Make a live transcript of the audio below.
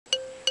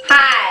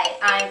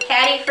I'm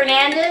Patty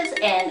Fernandez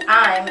and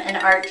I'm an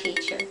art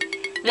teacher.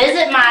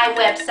 Visit my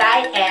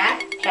website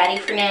at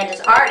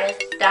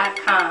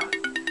pattyfernandezartist.com.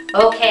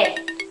 Okay,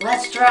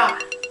 let's draw.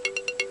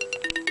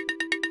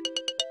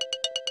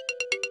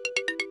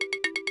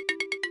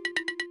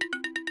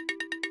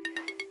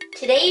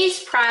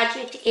 Today's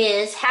project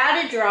is how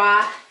to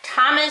draw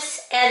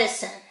Thomas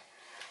Edison.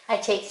 I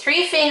take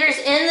 3 fingers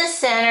in the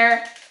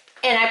center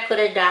and I put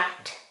a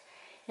dot.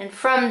 And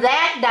from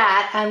that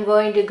dot, I'm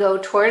going to go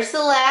towards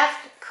the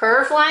left,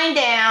 curve line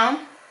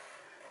down,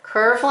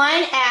 curve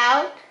line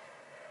out,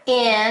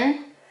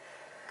 in,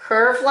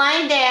 curve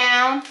line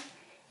down,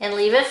 and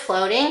leave it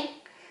floating.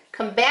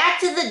 Come back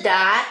to the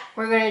dot.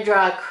 We're going to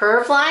draw a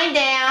curve line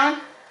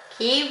down,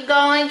 keep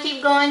going,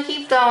 keep going,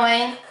 keep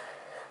going,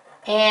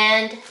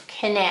 and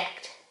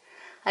connect.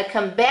 I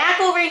come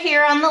back over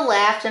here on the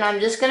left and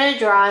I'm just going to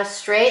draw a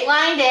straight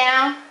line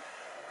down,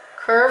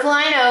 curve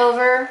line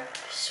over,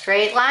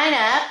 straight line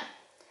up,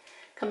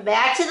 come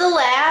back to the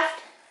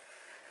left,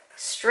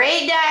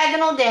 straight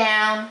diagonal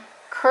down,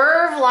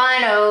 curve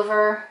line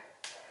over,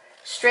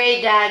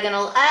 straight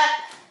diagonal up,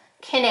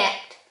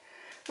 connect.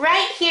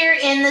 Right here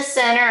in the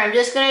center, I'm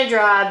just going to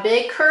draw a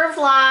big curved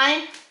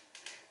line,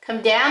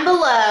 come down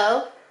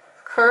below,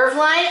 curve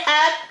line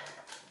up,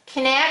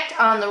 connect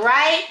on the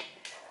right,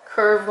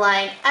 curve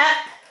line up,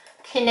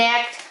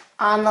 connect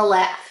on the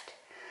left.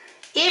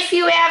 If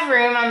you have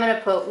room, I'm going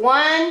to put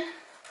 1,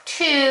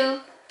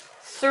 2,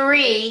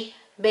 3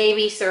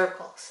 baby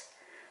circles.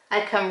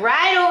 I come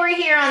right over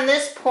here on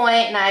this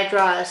point and I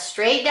draw a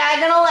straight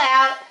diagonal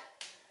out,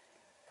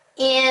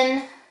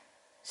 in,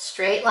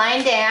 straight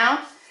line down.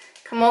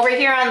 Come over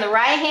here on the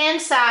right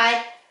hand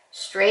side,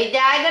 straight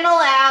diagonal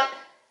out,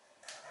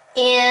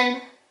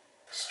 in,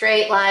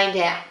 straight line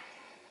down.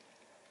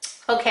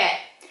 Okay,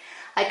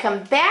 I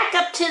come back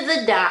up to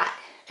the dot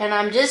and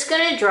I'm just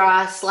going to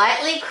draw a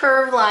slightly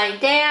curved line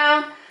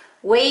down,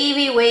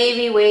 wavy,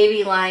 wavy,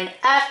 wavy line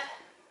up,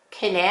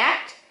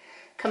 connect.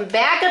 Come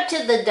back up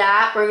to the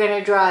dot, we're going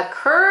to draw a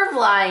curved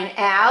line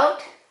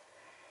out,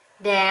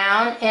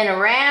 down and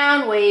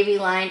around, wavy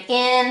line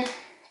in,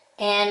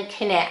 and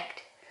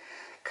connect.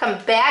 Come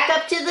back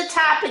up to the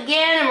top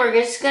again and we're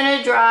just going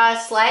to draw a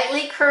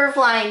slightly curved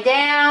line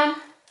down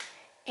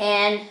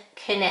and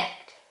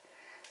connect.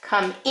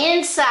 Come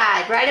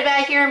inside, right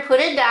about here, and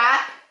put a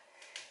dot.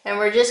 And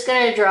we're just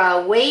going to draw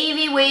a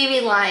wavy,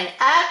 wavy line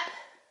up,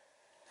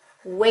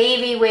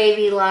 wavy,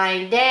 wavy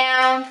line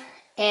down,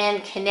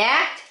 and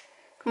connect.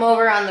 Come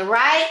over on the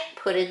right,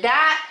 put a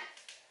dot,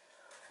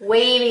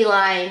 wavy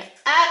line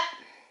up,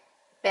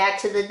 back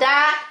to the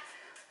dot,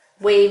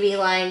 wavy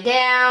line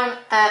down,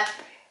 up,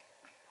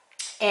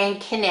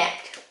 and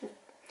connect.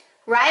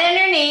 Right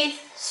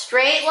underneath,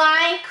 straight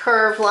line,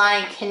 curve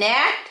line,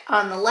 connect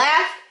on the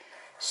left,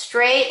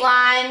 straight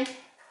line,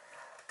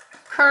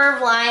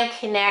 curve line,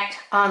 connect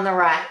on the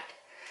right.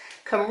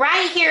 Come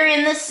right here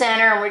in the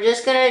center and we're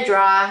just going to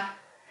draw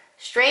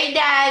straight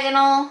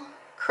diagonal,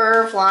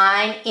 curve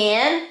line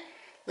in,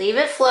 leave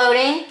it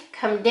floating,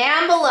 come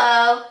down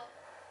below,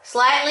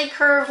 slightly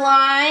curved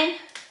line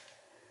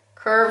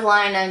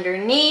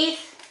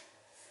underneath,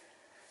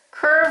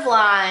 curve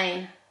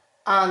line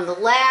on the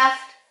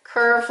left,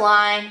 curve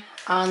line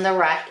on the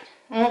right.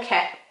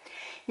 Okay.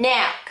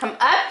 Now, come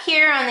up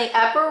here on the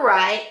upper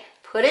right,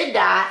 put a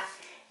dot,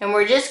 and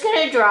we're just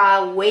going to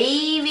draw a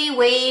wavy,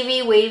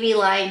 wavy, wavy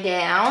line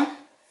down,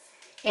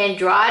 and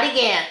draw it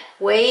again.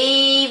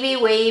 Wavy,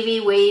 wavy,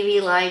 wavy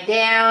line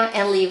down,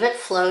 and leave it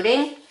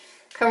floating.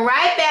 Come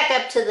right back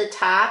up to the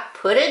top,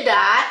 put a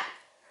dot,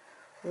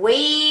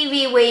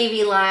 wavy,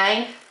 wavy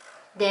line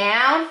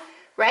down,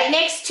 right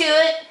next to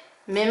it,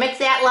 mimic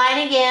that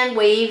line again,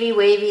 wavy,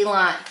 wavy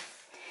line.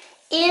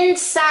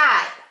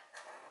 Inside,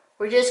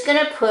 we're just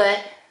going to put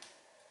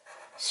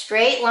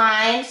straight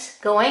lines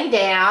going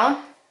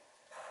down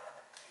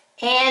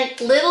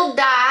and little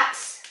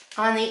dots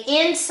on the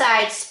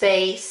inside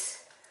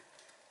space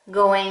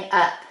going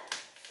up.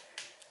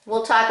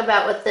 We'll talk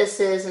about what this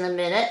is in a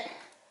minute.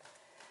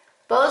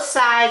 Both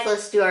sides,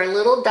 let's do our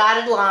little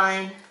dotted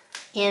line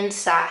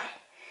inside.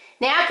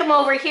 Now come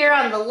over here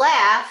on the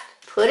left,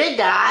 put a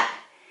dot,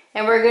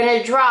 and we're going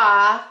to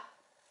draw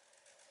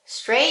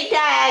straight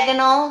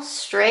diagonal,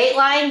 straight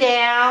line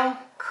down,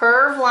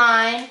 curve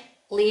line,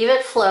 leave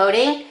it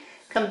floating,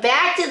 come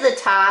back to the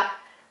top,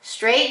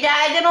 straight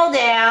diagonal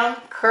down,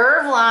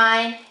 curve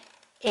line,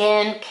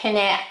 and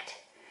connect.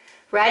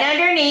 Right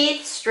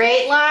underneath,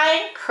 straight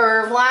line,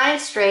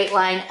 straight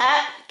line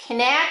up,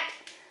 connect,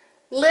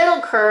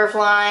 little curve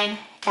line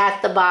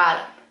at the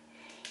bottom.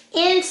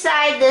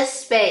 Inside this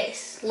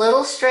space,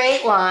 little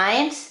straight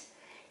lines.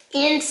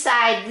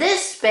 Inside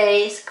this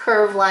space,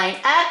 curve line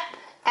up,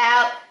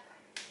 out,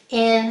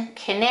 in,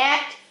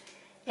 connect,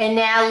 and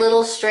now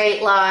little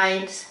straight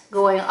lines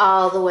going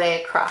all the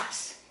way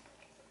across.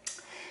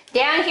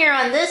 Down here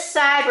on this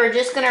side, we're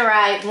just going to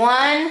write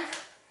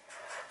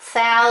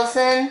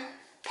 1,000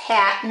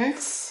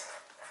 patents.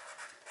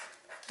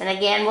 And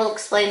again, we'll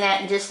explain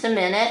that in just a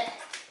minute.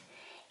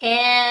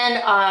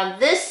 And on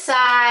this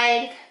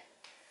side,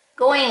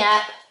 going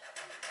up,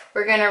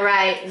 we're going to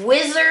write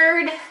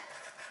Wizard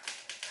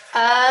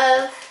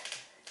of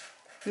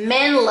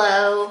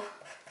Menlo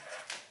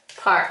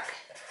Park.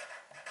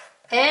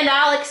 And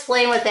I'll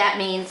explain what that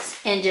means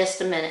in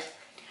just a minute.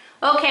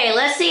 Okay,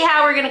 let's see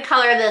how we're going to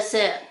color this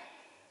in.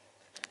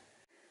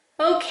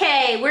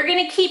 Okay, we're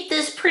going to keep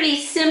this pretty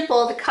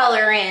simple to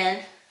color in.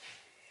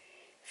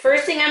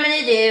 First thing I'm going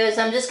to do is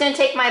I'm just going to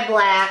take my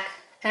black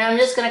and I'm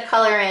just going to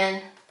color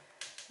in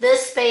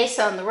this space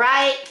on the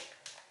right,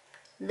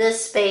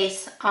 this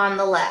space on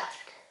the left.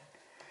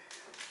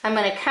 I'm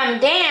going to come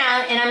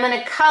down and I'm going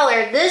to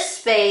color this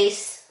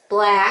space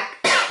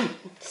black,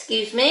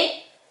 excuse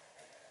me,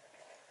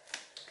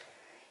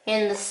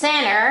 in the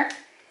center,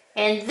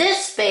 and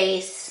this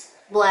space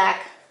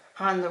black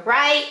on the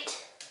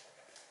right,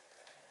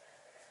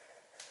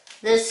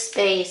 this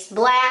space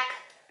black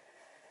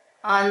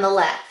on the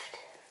left.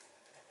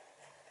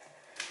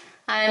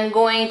 I'm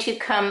going to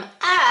come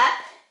up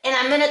and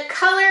I'm going to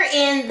color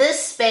in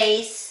this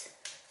space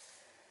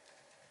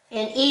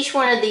in each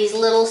one of these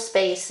little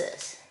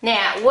spaces.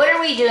 Now, what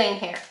are we doing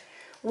here?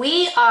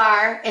 We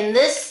are, in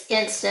this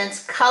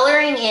instance,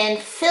 coloring in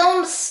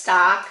film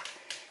stock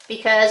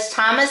because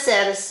Thomas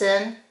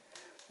Edison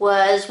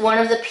was one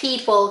of the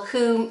people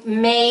who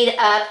made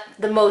up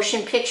the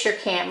motion picture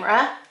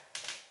camera.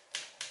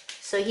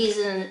 So he's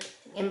an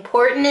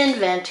important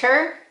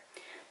inventor.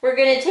 We're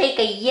going to take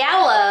a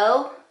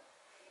yellow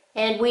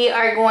and we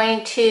are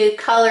going to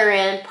color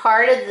in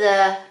part of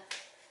the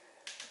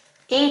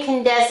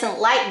incandescent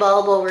light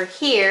bulb over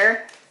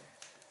here,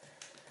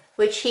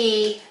 which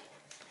he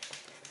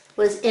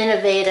was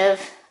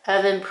innovative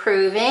of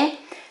improving.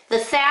 The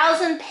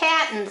 1,000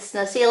 patents.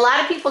 Now see, a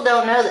lot of people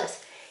don't know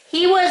this.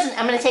 He wasn't,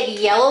 I'm going to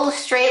take yellow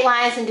straight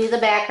lines and do the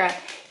background.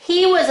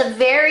 He was a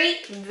very,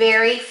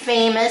 very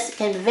famous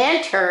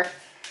inventor,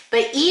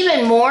 but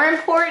even more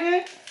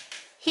important,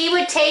 he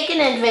would take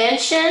an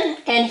invention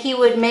and he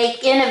would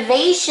make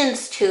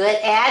innovations to it,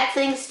 add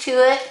things to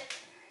it,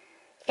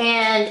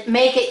 and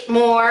make it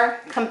more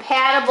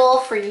compatible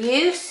for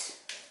use.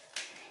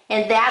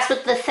 And that's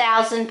what the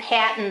 1,000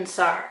 patents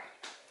are.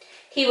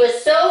 He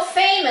was so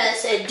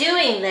famous at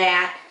doing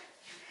that,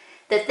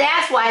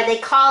 that's why they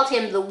called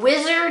him the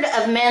Wizard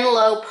of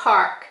Menlo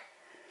Park.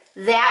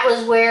 That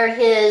was where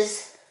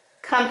his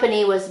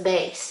company was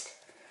based.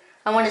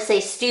 I want to say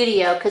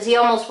studio, because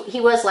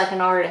he was like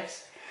an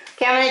artist.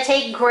 Okay, I'm going to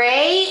take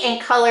gray and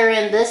color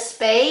in this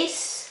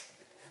space.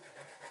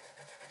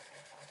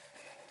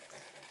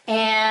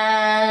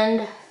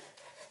 And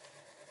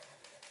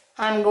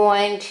I'm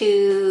going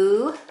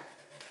to,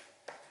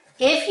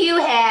 if you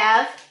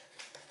have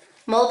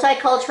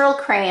multicultural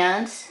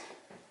crayons,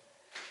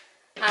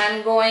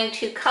 I'm going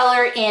to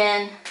color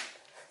in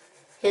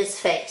his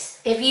face.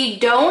 If you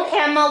don't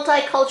have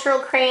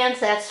multicultural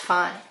crayons, that's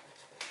fine.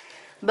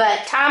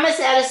 But Thomas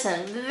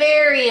Edison,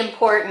 very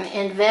important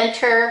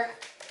inventor,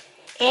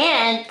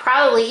 and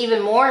probably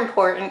even more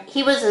important,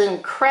 he was an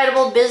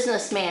incredible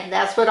businessman.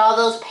 That's what all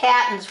those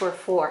patents were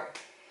for.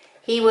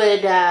 He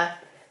would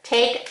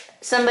take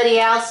somebody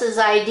else's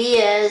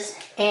ideas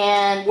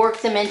and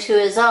work them into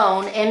his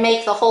own and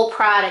make the whole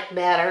product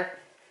better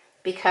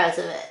because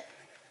of it.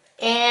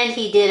 And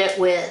he did it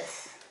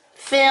with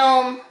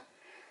film,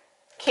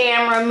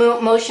 camera,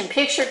 motion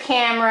picture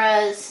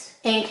cameras,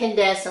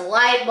 incandescent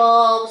light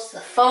bulbs, the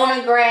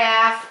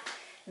phonograph,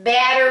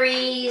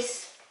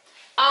 batteries,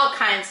 all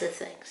kinds of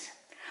things.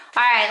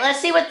 All right, let's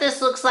see what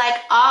this looks like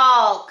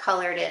all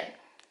colored in.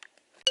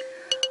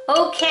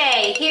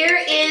 Okay, here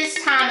is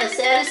Thomas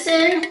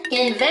Edison,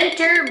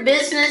 inventor,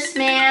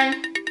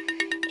 businessman,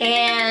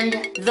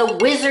 and the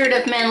Wizard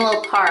of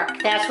Menlo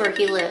Park. That's where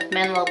he lived,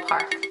 Menlo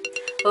Park.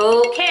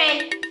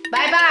 Okay,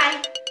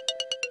 bye-bye.